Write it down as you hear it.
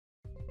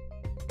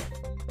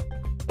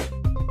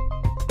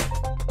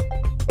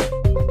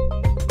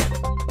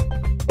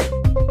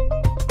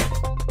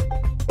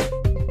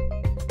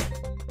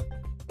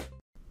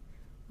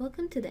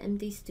Welcome to the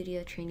MD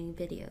Studio training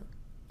video.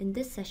 In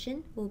this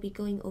session, we'll be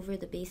going over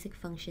the basic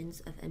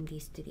functions of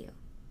MD Studio.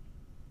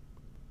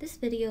 This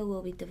video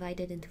will be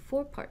divided into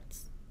 4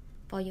 parts: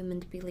 volume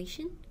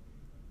manipulation,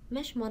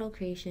 mesh model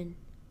creation,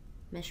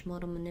 mesh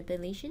model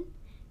manipulation,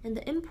 and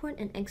the import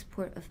and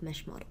export of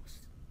mesh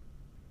models.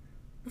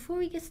 Before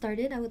we get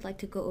started, I would like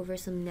to go over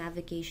some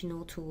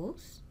navigational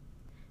tools.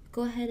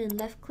 Go ahead and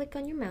left click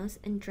on your mouse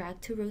and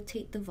drag to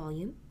rotate the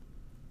volume.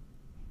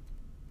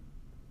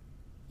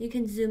 You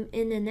can zoom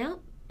in and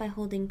out by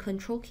holding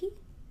Ctrl key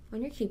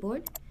on your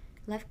keyboard.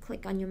 Left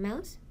click on your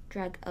mouse,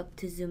 drag up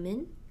to zoom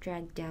in,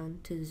 drag down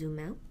to zoom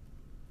out.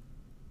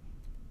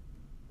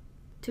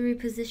 To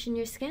reposition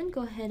your scan,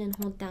 go ahead and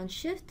hold down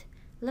Shift,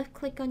 left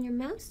click on your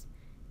mouse,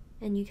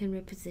 and you can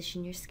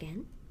reposition your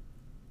scan.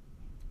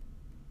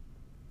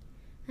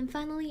 And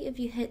finally, if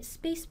you hit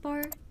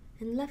spacebar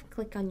and left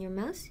click on your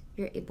mouse,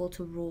 you're able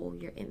to roll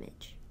your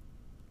image.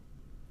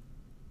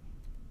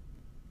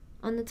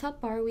 On the top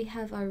bar, we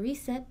have our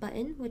reset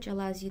button, which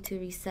allows you to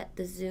reset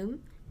the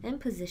zoom and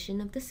position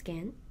of the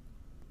scan.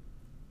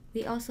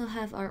 We also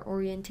have our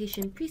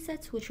orientation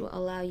presets, which will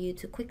allow you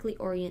to quickly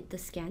orient the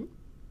scan.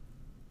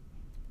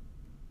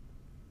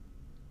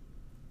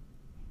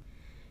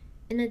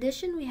 In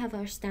addition, we have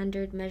our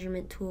standard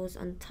measurement tools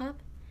on the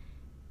top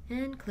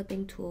and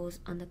clipping tools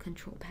on the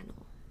control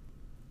panel.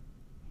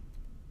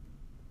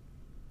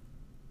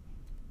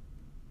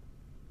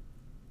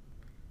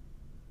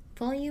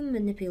 Volume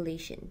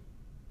manipulation.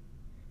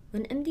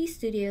 When MD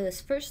Studio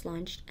is first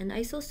launched, an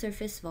ISO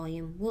surface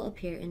volume will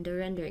appear in the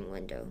rendering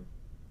window.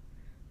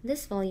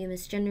 This volume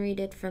is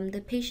generated from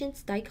the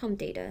patient's DICOM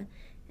data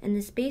and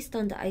is based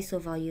on the ISO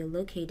value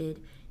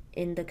located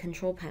in the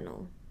control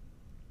panel.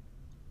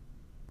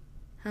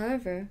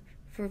 However,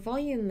 for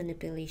volume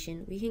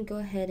manipulation, we can go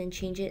ahead and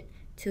change it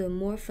to a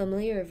more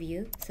familiar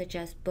view, such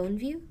as bone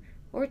view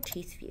or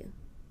teeth view.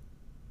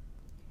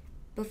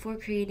 Before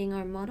creating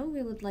our model,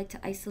 we would like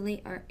to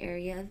isolate our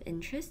area of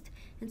interest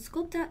and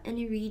sculpt out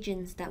any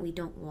regions that we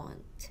don't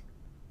want.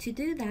 To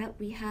do that,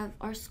 we have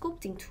our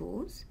sculpting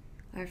tools,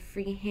 our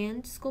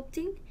freehand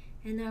sculpting,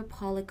 and our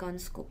polygon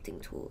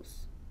sculpting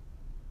tools.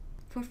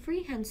 For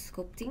freehand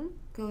sculpting,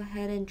 go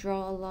ahead and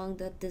draw along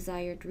the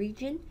desired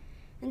region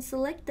and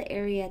select the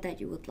area that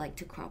you would like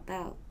to crop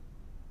out.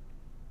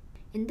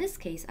 In this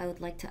case, I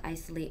would like to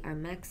isolate our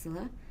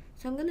maxilla,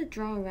 so I'm going to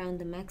draw around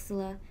the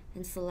maxilla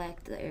and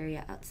select the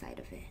area outside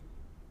of it.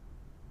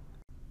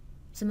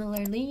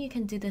 Similarly, you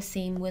can do the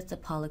same with the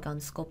polygon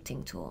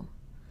sculpting tool.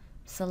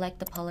 Select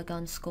the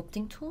polygon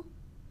sculpting tool,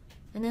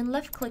 and then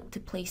left click to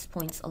place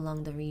points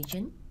along the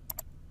region.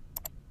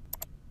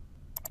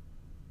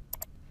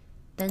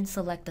 Then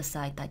select the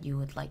side that you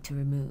would like to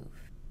remove.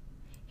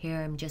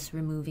 Here I'm just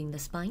removing the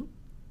spine,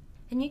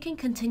 and you can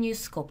continue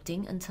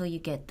sculpting until you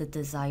get the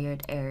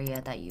desired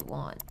area that you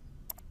want.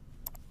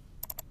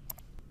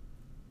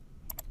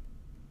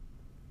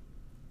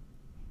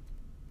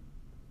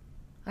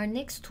 Our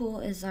next tool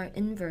is our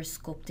inverse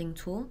sculpting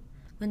tool.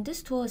 When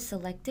this tool is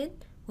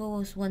selected, what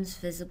was once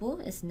visible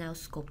is now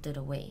sculpted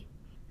away.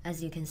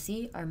 As you can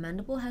see, our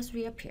mandible has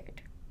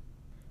reappeared.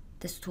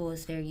 This tool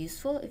is very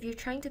useful if you're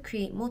trying to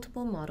create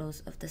multiple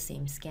models of the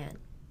same scan.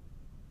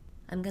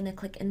 I'm going to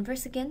click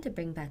inverse again to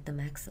bring back the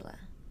maxilla.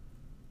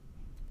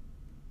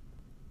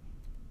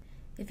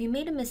 If you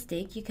made a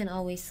mistake, you can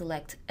always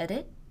select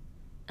Edit,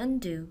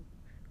 Undo,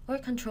 or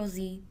Ctrl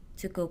Z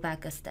to go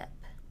back a step.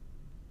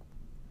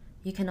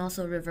 You can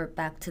also revert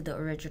back to the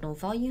original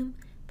volume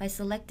by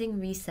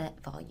selecting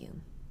Reset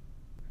Volume.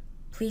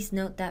 Please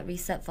note that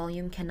Reset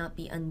Volume cannot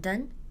be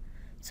undone,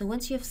 so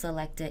once you have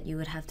selected, you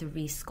would have to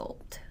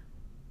resculpt.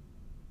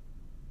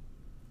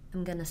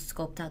 I'm going to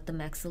sculpt out the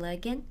maxilla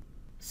again,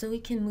 so we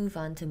can move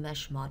on to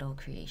mesh model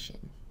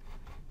creation.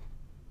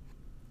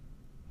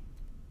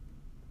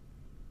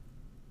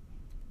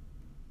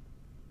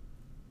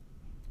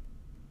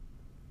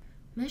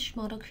 Mesh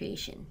model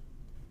creation.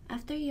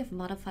 After you have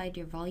modified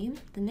your volume,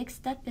 the next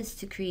step is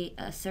to create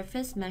a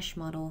surface mesh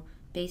model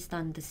based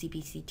on the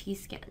CBCT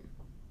scan.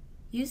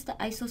 Use the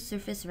ISO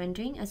surface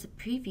rendering as a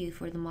preview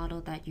for the model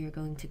that you're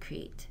going to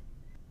create.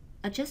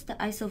 Adjust the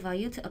ISO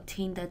value to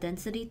obtain the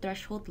density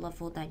threshold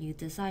level that you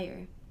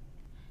desire.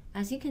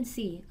 As you can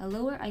see, a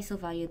lower ISO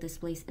value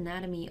displays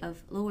anatomy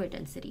of lower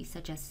density,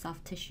 such as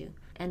soft tissue,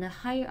 and a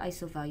higher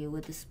ISO value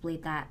would display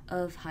that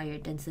of higher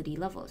density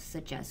levels,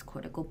 such as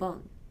cortical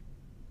bone.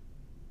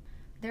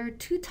 There are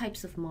 2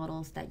 types of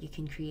models that you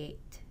can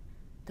create.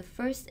 The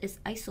first is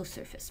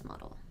isosurface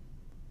model.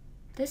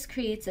 This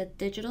creates a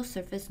digital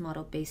surface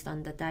model based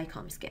on the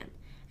DICOM scan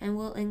and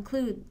will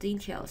include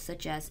details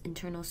such as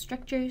internal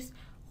structures,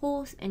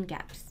 holes, and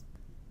gaps.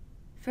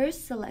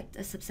 First, select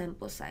a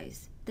subsample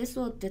size. This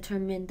will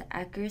determine the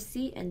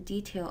accuracy and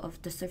detail of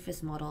the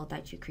surface model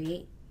that you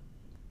create.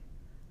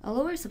 A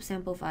lower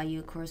subsample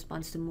value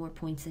corresponds to more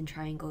points and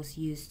triangles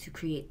used to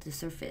create the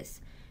surface,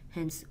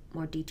 hence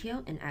more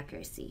detail and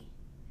accuracy.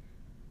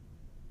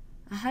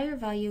 A higher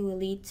value will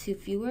lead to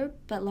fewer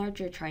but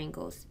larger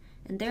triangles,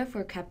 and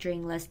therefore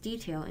capturing less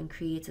detail and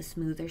creates a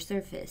smoother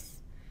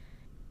surface.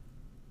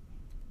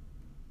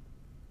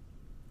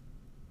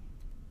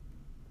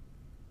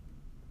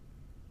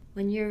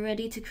 When you're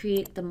ready to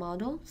create the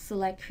model,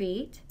 select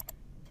Create,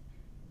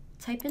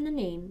 type in the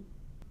name,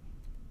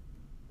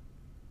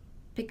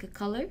 pick a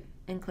color,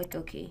 and click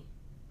OK.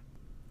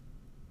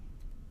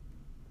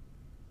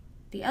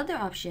 The other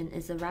option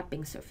is a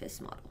wrapping surface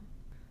model.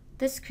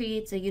 This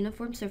creates a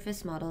uniform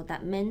surface model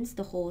that mends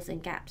the holes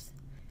and gaps.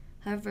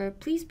 However,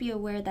 please be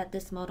aware that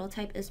this model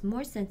type is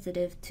more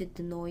sensitive to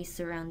the noise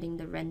surrounding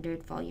the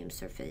rendered volume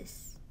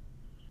surface.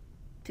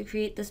 To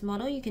create this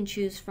model, you can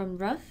choose from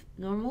rough,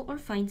 normal, or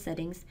fine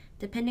settings,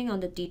 depending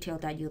on the detail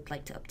that you'd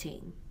like to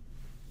obtain.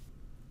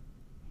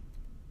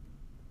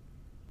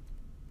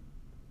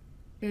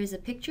 Here is a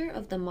picture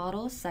of the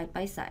models side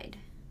by side.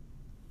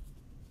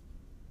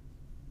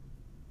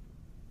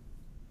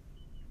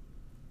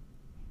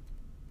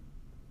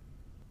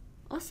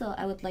 Also,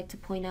 I would like to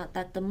point out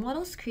that the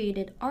models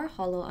created are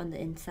hollow on the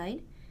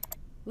inside,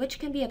 which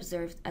can be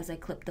observed as I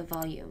clip the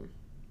volume.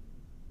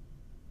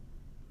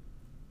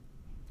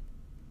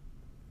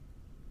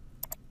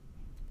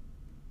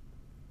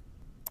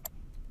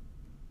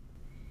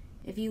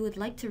 If you would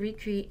like to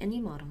recreate any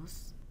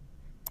models,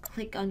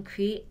 click on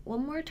Create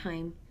one more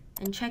time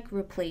and check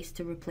Replace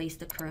to replace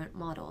the current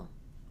model.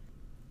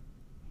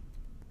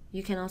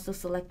 You can also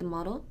select the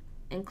model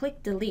and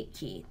click Delete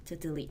key to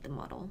delete the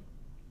model.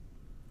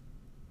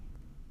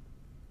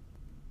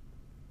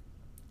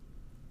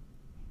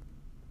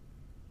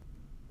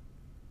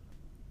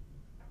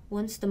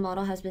 Once the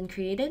model has been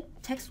created,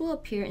 text will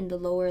appear in the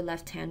lower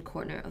left-hand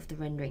corner of the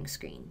rendering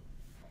screen.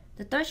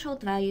 The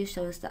threshold value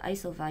shows the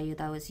ISO value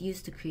that was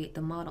used to create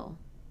the model.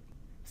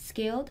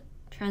 Scaled,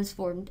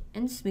 transformed,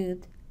 and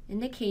smoothed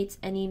indicates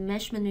any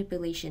mesh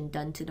manipulation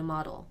done to the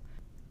model.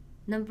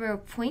 Number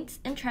of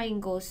points and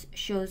triangles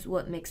shows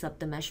what makes up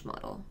the mesh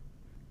model.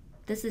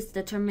 This is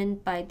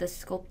determined by the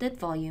sculpted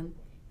volume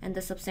and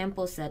the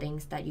subsample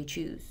settings that you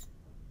choose.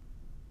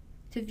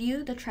 To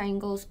view the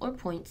triangles or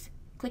points,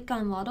 click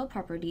on Model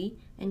Property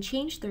and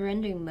change the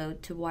rendering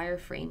mode to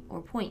wireframe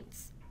or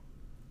points.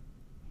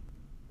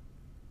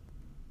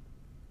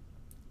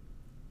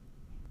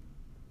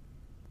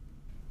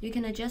 You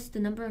can adjust the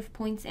number of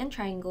points and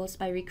triangles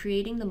by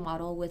recreating the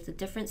model with a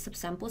different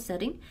subsample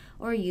setting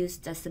or use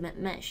Decimate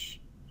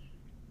Mesh.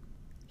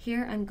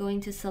 Here I'm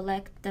going to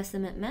select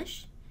Decimate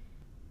Mesh,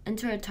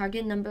 enter a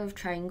target number of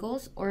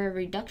triangles or a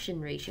reduction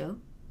ratio,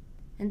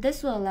 and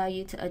this will allow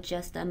you to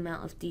adjust the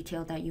amount of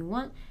detail that you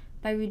want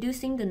by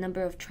reducing the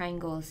number of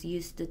triangles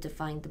used to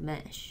define the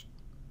mesh.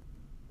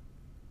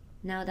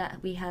 Now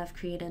that we have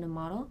created a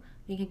model,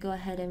 we can go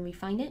ahead and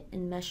refine it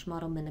in Mesh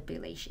Model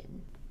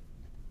Manipulation.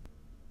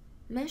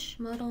 Mesh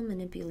Model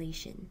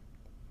Manipulation.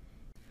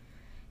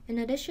 In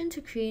addition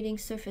to creating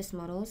surface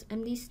models,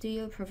 MD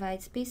Studio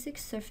provides basic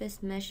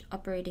surface mesh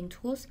operating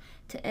tools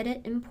to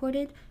edit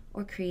imported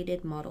or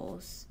created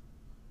models.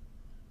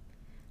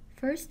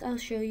 First, I'll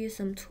show you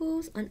some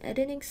tools on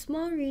editing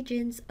small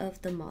regions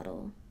of the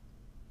model.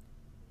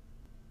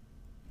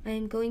 I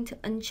am going to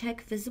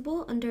uncheck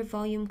Visible under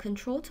Volume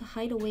Control to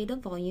hide away the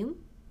volume.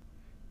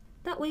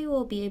 That way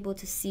we'll be able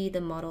to see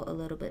the model a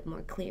little bit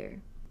more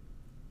clear.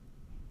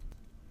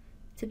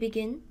 To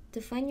begin,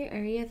 define your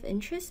area of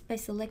interest by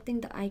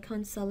selecting the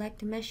icon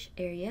Select Mesh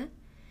Area,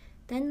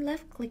 then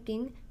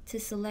left-clicking to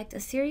select a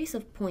series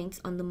of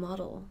points on the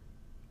model.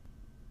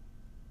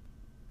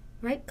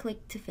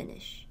 Right-click to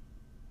finish.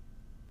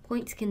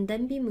 Points can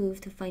then be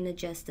moved to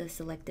fine-adjust the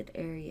selected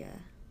area.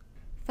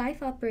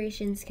 5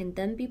 operations can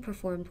then be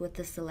performed with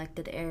the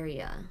selected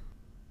area.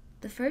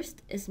 The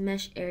first is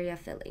Mesh Area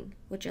Filling,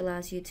 which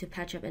allows you to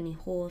patch up any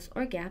holes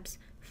or gaps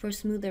for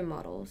smoother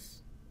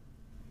models.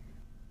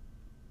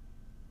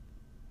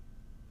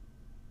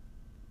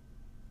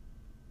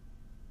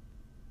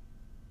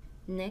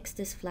 Next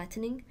is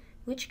Flattening,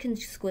 which can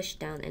squish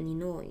down any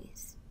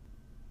noise.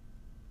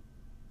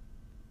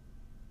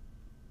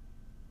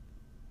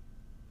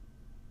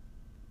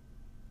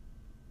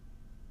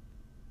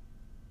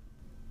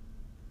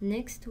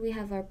 Next, we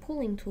have our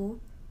Pulling tool,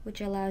 which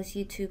allows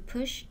you to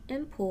push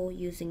and pull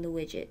using the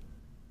widget.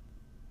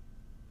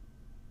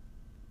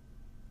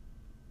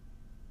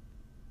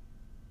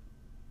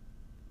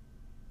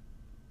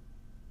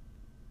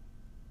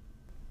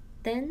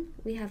 Then,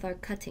 we have our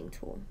Cutting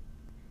tool.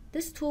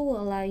 This tool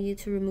will allow you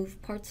to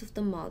remove parts of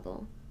the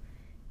model.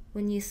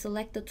 When you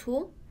select the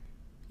tool,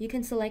 you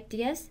can select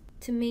Yes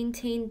to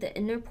maintain the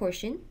inner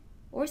portion,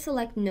 or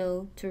select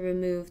No to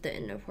remove the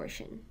inner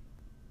portion.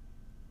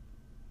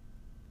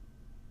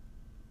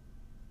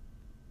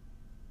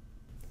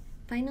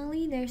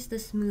 Finally, there's the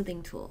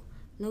Smoothing tool,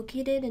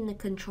 located in the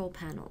control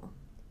panel.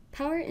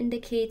 Power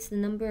indicates the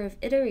number of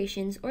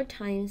iterations or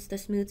times the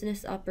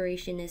smoothness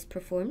operation is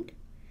performed.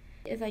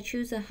 If I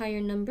choose a higher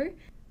number,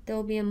 there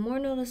will be a more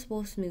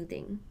noticeable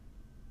smoothing.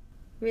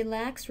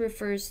 Relax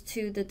refers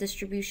to the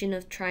distribution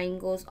of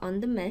triangles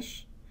on the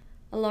mesh.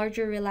 A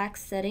larger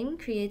relax setting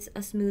creates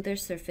a smoother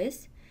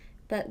surface,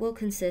 but will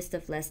consist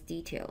of less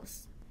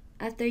details.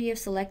 After you have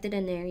selected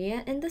an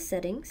area in the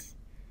settings,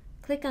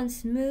 click on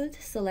Smooth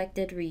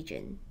Selected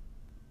Region.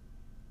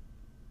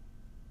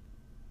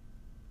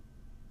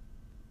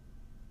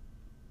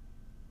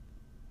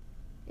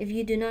 If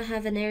you do not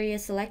have an area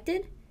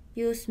selected,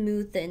 you'll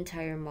smooth the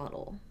entire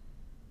model.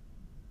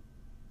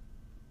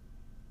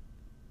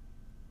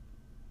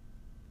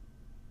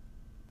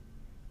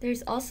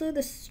 There's also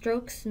the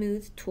Stroke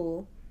Smooth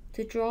tool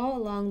to draw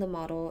along the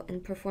model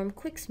and perform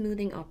quick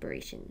smoothing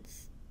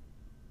operations.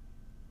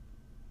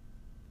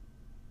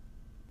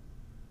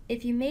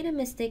 If you made a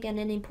mistake at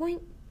any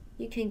point,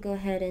 you can go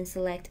ahead and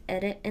select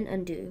Edit and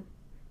Undo.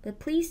 But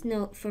please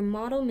note, for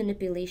model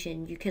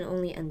manipulation, you can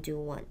only undo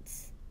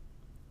once.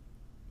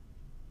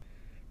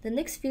 The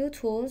next few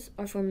tools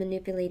are for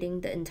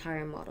manipulating the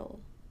entire model.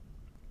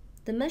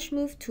 The Mesh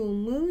Move tool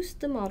moves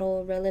the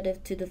model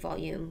relative to the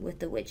volume with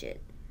the widget.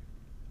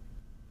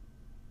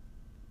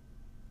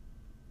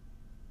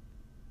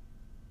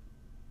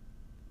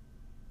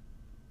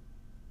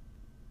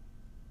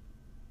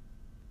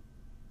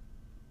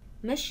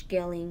 Mesh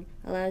scaling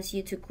allows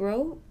you to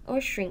grow or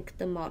shrink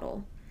the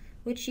model,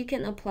 which you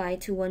can apply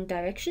to one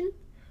direction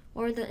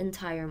or the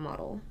entire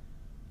model.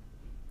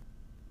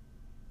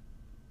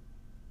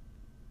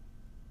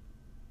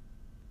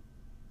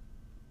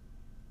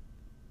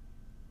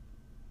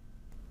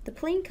 The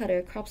plane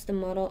cutter crops the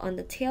model on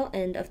the tail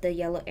end of the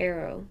yellow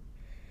arrow.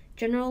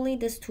 Generally,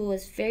 this tool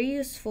is very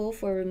useful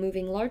for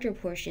removing larger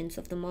portions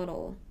of the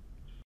model.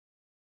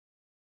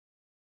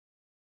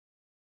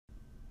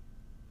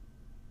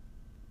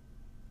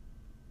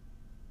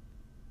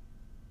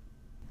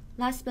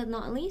 Last but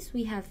not least,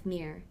 we have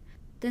Mirror.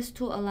 This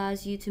tool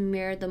allows you to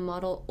mirror the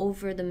model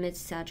over the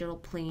mid-sagittal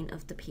plane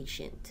of the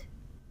patient.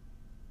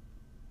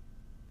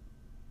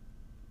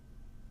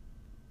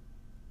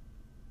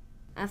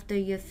 After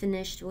you've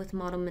finished with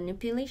model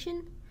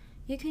manipulation,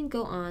 you can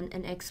go on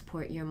and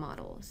export your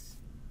models.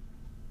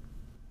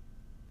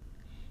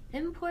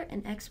 Import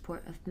and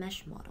export of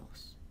mesh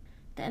models.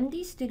 The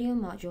MD Studio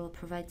module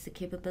provides the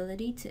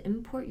capability to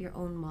import your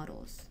own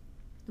models.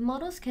 The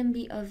models can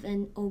be of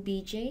an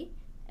OBJ,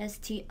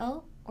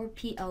 STL, or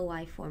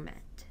PLY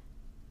format.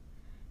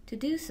 To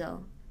do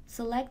so,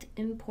 select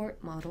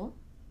Import Model,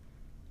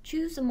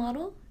 choose a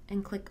model,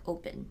 and click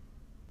Open.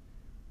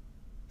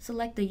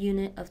 Select the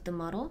unit of the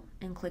model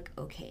and click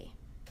OK.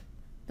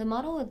 The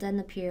model will then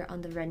appear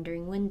on the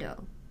rendering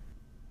window.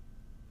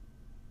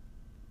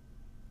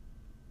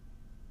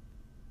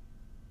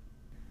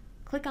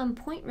 Click on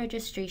Point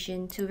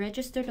Registration to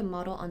register the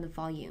model on the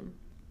volume.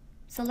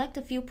 Select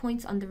a few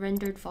points on the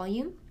rendered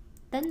volume,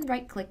 then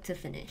right-click to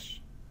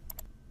finish.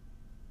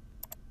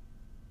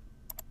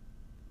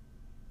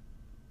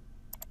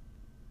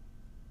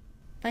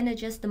 Fine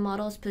adjust the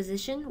model's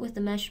position with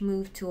the Mesh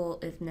Move tool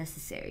if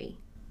necessary.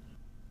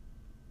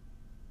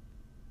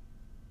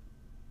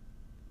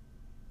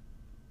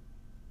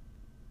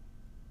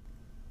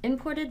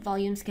 Imported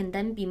volumes can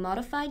then be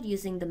modified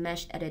using the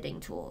mesh editing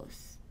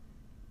tools.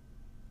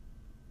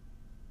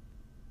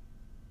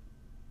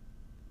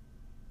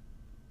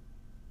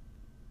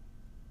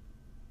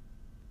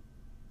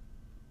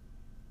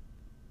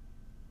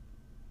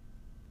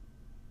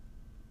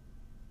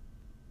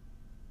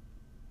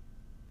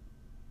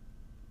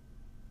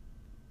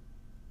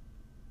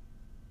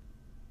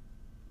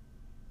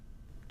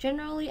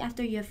 Generally,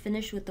 after you have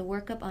finished with the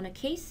workup on a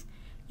case,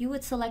 you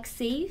would select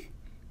Save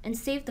and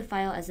save the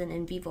file as an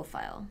Invivo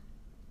file.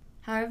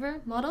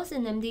 However, models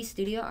in MD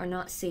Studio are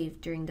not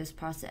saved during this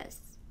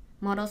process.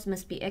 Models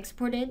must be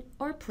exported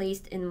or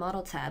placed in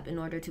Model tab in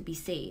order to be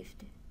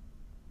saved.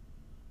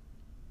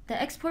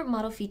 The Export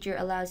Model feature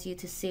allows you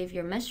to save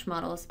your mesh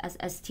models as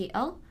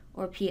STL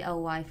or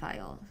PLY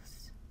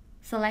files.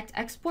 Select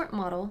Export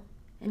Model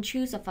and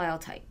choose a file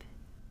type.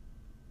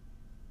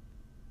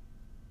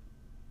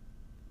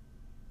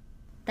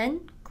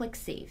 Then click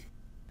Save.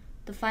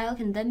 The file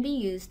can then be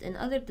used in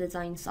other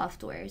design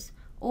softwares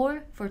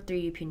or for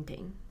 3D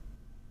printing.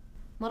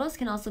 Models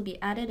can also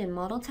be added in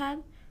Model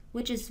tab,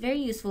 which is very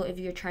useful if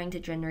you're trying to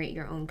generate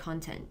your own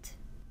content.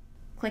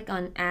 Click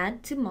on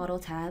Add to Model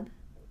tab,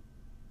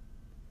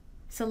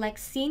 select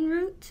Scene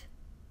Root,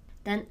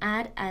 then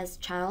Add as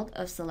child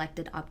of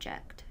selected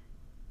object.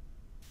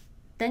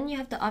 Then you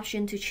have the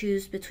option to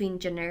choose between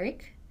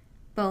generic,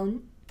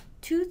 bone,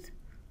 tooth,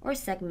 or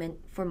segment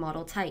for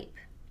model type.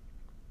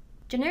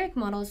 Generic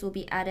models will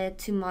be added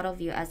to Model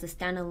View as a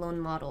standalone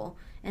model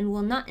and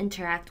will not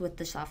interact with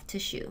the soft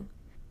tissue.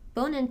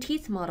 Bone and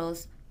teeth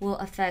models will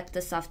affect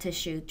the soft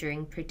tissue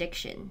during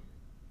prediction.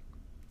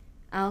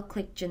 I'll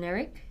click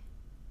Generic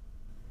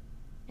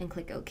and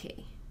click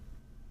OK.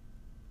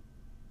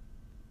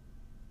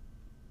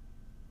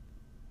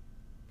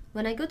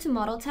 When I go to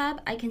Model tab,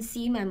 I can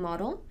see my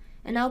model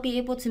and I'll be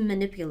able to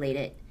manipulate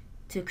it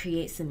to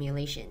create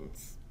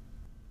simulations.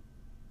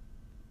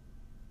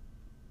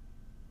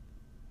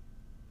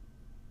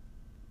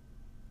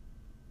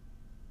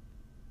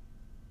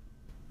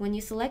 When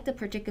you select a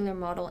particular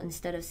model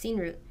instead of Scene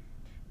Root,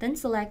 then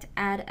select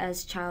Add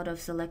as child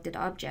of selected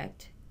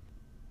object.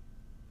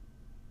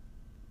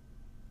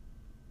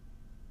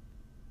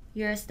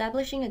 You're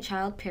establishing a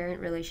child-parent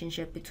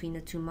relationship between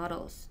the two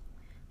models.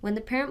 When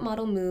the parent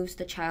model moves,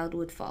 the child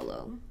would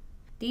follow.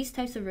 These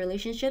types of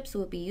relationships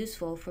will be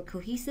useful for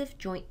cohesive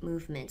joint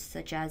movements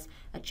such as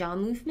a jaw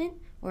movement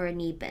or a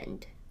knee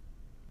bend.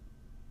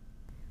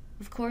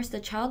 Of course, the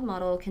child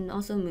model can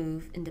also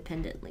move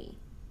independently.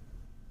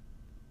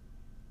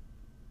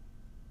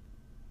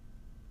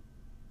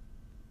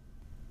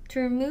 To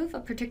remove a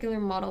particular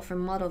model from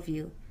Model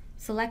View,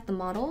 select the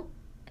model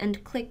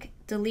and click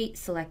Delete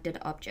Selected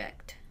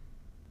Object.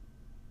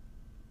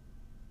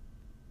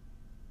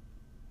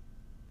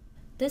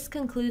 This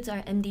concludes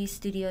our MD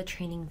Studio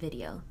training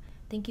video.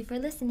 Thank you for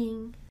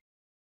listening.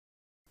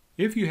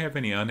 If you have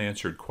any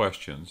unanswered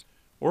questions,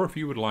 or if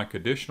you would like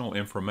additional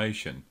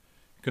information,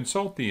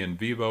 consult the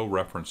Invivo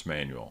reference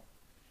manual.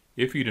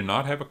 If you do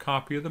not have a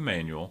copy of the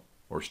manual,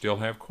 or still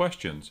have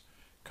questions,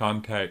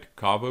 contact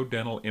Cavo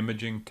Dental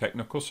Imaging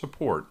Technical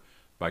Support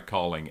by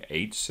calling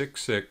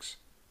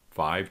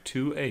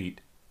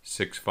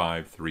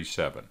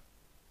 866-528-6537.